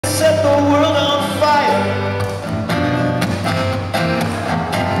set the world on fire.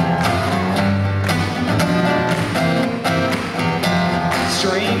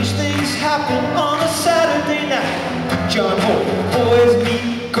 Strange things happen on a Saturday night. John Hope, boys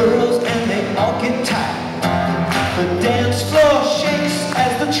meet girls and they all get tight. The dance floor shakes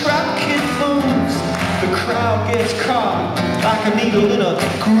as the trap kid moves. The crowd gets caught like a needle in a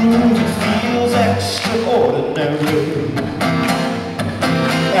groove. It feels extraordinary.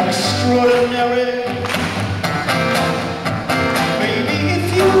 Extraordinary. Baby, if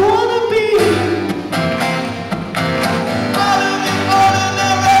you wanna be out of the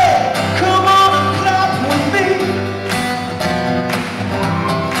ordinary, come on and clap with me.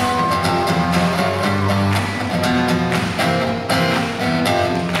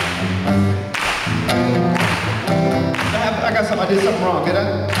 I did something wrong, did I?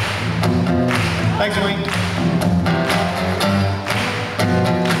 Thanks, Wayne.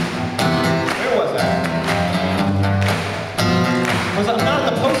 Where was I? I'm not at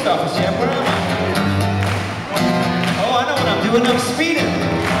the post office yet. Where am I? Oh, I know what I'm doing. I'm speeding.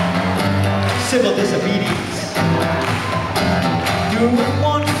 Civil disobedience. Doing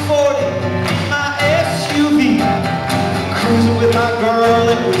 140 in my SUV. Cruising with my girl.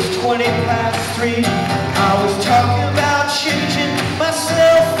 It was 20 past 3. I was talking about changing my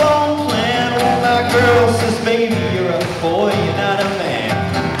cell phone plan when my girl says, baby, you're a boy, you're not a man.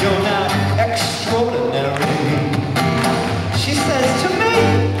 You're not extraordinary. She says to me,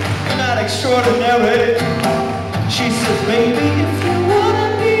 you're not extraordinary. She says, baby, if you wanna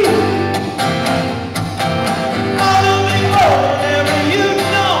be out of the ordinary, you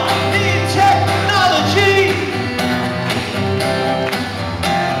don't need technology.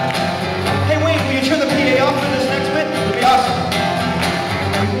 Hey, Wayne, will you turn the PA off for this next bit? It'll be awesome.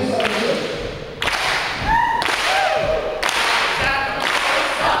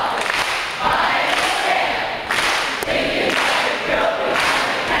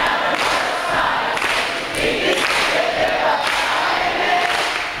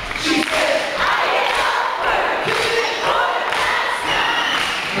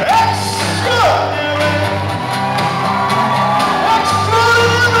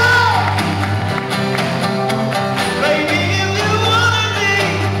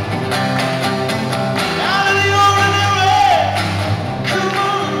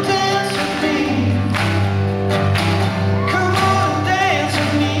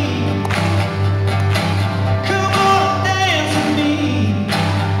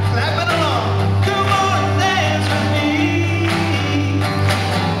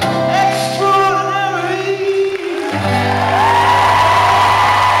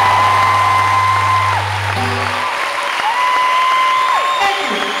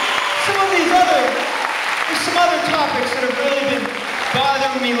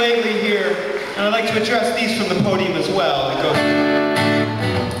 Me lately here, and I'd like to address these from the podium as well. It goes,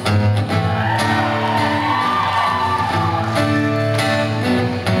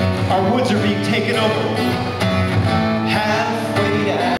 our woods are being taken over.